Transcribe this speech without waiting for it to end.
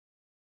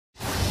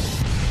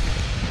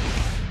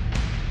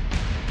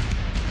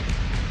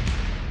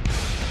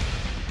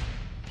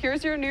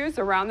Here's your news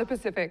around the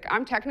Pacific.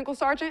 I'm Technical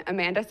Sergeant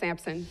Amanda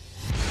Sampson.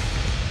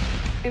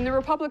 In the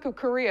Republic of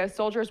Korea,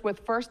 soldiers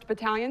with 1st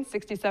Battalion,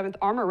 67th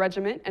Armor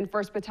Regiment and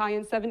 1st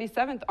Battalion,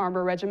 77th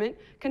Armor Regiment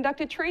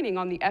conducted training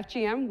on the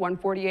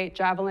FGM-148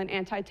 Javelin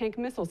anti-tank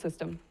missile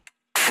system.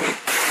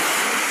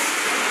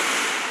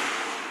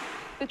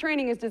 The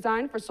training is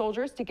designed for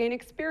soldiers to gain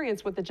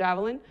experience with the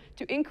Javelin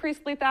to increase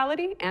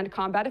lethality and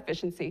combat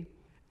efficiency.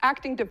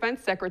 Acting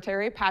Defense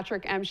Secretary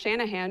Patrick M.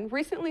 Shanahan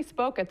recently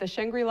spoke at the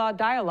Shangri-La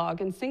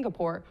Dialogue in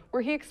Singapore,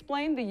 where he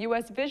explained the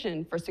U.S.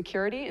 vision for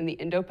security in the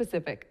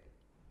Indo-Pacific.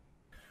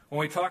 When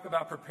we talk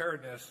about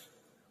preparedness,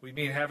 we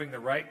mean having the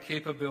right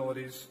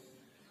capabilities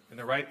in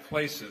the right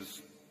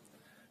places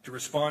to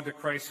respond to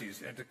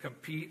crises and to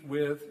compete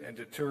with and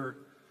deter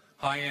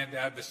high-end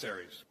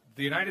adversaries.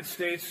 The United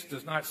States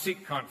does not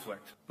seek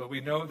conflict, but we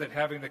know that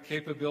having the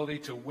capability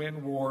to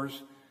win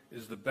wars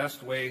is the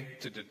best way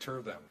to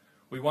deter them.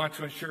 We want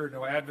to ensure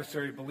no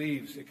adversary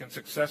believes it can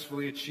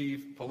successfully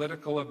achieve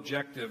political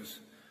objectives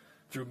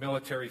through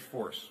military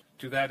force.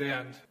 To that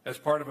end, as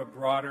part of a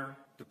broader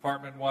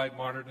department-wide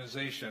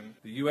modernization,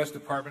 the U.S.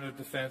 Department of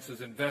Defense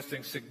is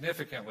investing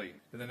significantly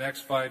in the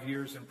next 5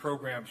 years in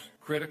programs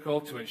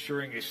critical to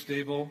ensuring a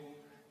stable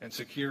and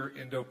secure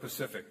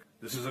Indo-Pacific.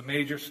 This is a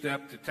major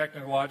step to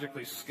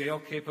technologically scale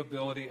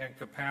capability and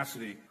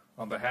capacity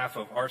on behalf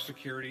of our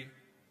security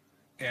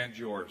and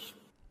yours.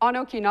 On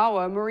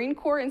Okinawa, Marine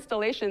Corps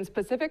Installations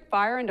Pacific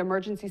Fire and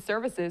Emergency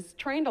Services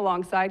trained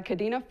alongside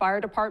Kadena Fire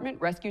Department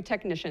rescue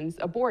technicians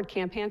aboard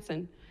Camp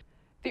Hansen.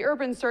 The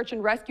urban search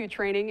and rescue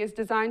training is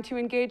designed to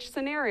engage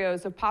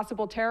scenarios of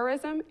possible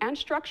terrorism and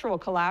structural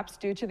collapse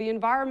due to the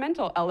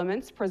environmental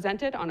elements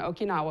presented on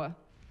Okinawa.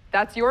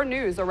 That's your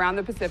news around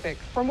the Pacific.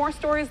 For more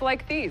stories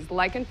like these,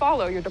 like and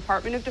follow your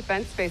Department of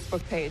Defense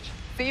Facebook page.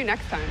 See you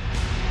next time.